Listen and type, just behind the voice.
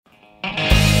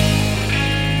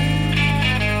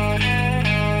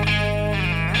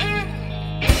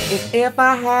And if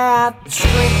I had the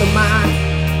strength of mind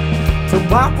to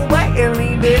walk away and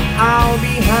leave it all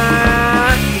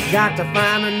behind, you got to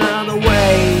find another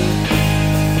way.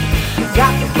 You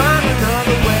got to find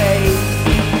another way.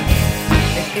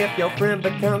 And if your friend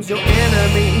becomes your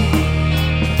enemy,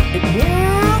 it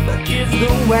never is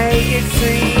the way it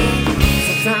seems.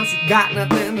 Sometimes you got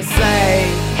nothing to say.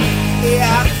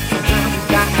 Yeah, sometimes you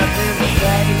got nothing to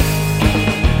say.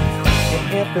 And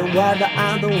if it were the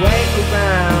other way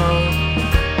around,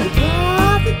 the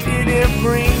love that didn't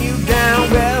bring you down,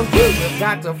 well, you've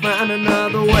got to find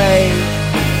another way.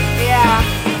 Yeah,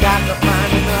 you got to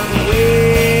find another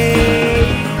way.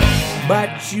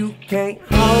 But you can't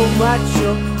hold what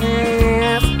your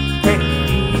hands can't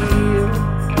feel.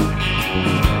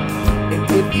 And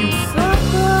if you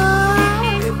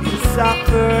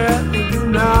suffer, then you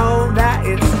know that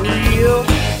it's real.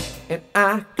 And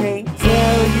I can't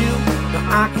tell you, no,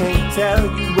 I can't tell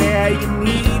you where you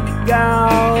need to go,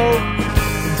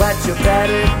 but you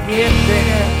better get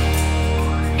there.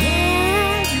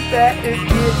 Yeah, you better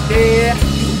get there.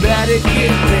 You better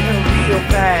get there real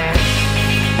fast.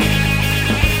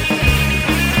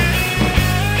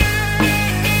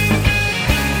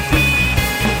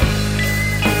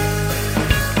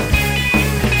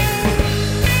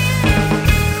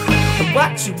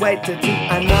 But you wait to do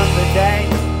another day.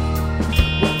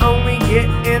 We'll only get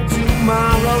in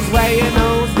tomorrow's way, and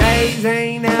those days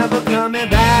ain't ever coming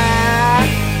back.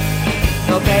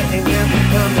 No, they ain't never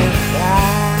coming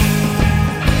back.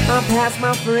 I'm past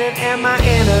my friend and my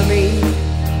enemy.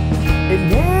 It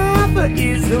never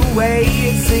is the way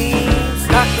it seems.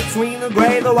 Stuck between the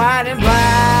gray, the white, and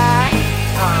black.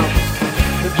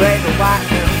 The gray, the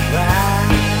white, and black.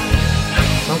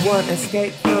 I want to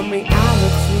escape from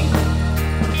reality.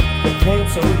 The pain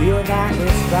so real that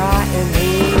it's driving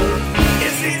me.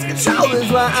 It's these controllers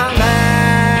what I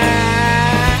like.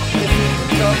 It's these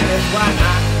controllers what I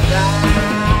like.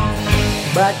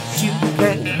 But you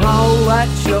can't hold what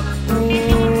your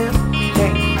hands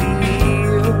can't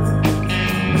feel.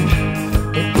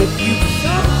 And if you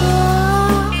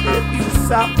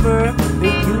suffer,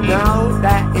 then you know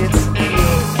that it's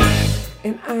real.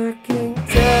 And I can't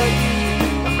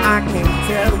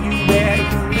tell you where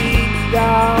you need to go,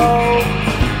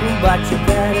 but you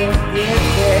better get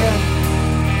there.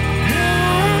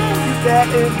 Yeah, you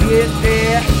better get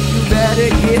there. You better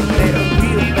get there